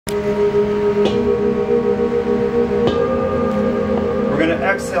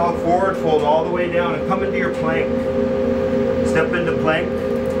exhale, forward fold all the way down and come into your plank. Step into plank.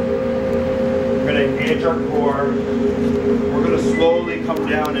 We're going to engage our core. We're going to slowly come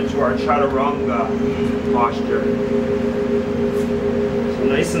down into our chaturanga posture. So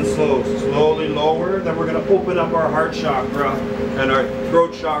nice and slow. Slowly lower. Then we're going to open up our heart chakra and our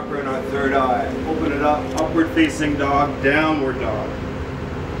throat chakra and our third eye. Open it up. Upward facing dog. Downward dog.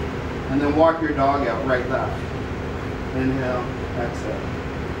 And then walk your dog out. Right that. Inhale. Exhale.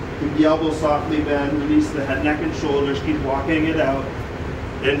 Keep the elbows softly bend. Release the head, neck, and shoulders. Keep walking it out.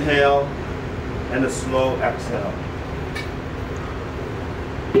 Inhale. And a slow exhale.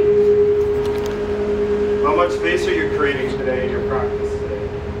 How much space are you creating today in your practice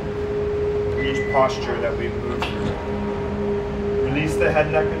today? Each posture that we move through. Release the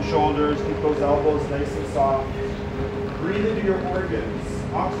head, neck, and shoulders. Keep those elbows nice and soft. Breathe into your organs.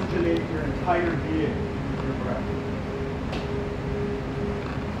 Oxygenate your entire being with your breath.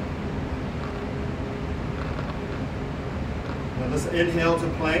 Now let's inhale to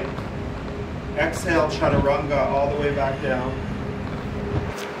plank. Exhale, chaturanga, all the way back down.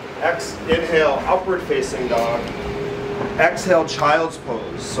 Inhale, upward facing dog. Exhale, child's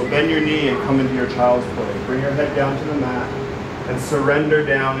pose. So bend your knee and come into your child's pose. Bring your head down to the mat and surrender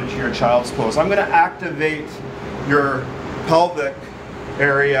down into your child's pose. I'm going to activate your pelvic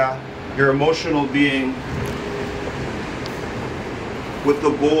area, your emotional being with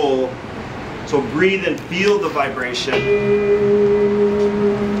the bowl. So breathe and feel the vibration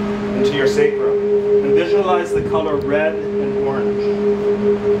into your sacrum. And visualize the color red and orange.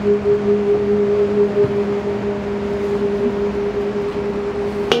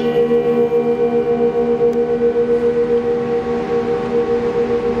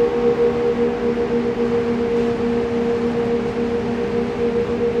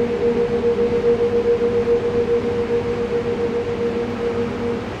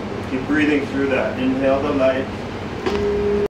 Keep breathing through that. Inhale the light.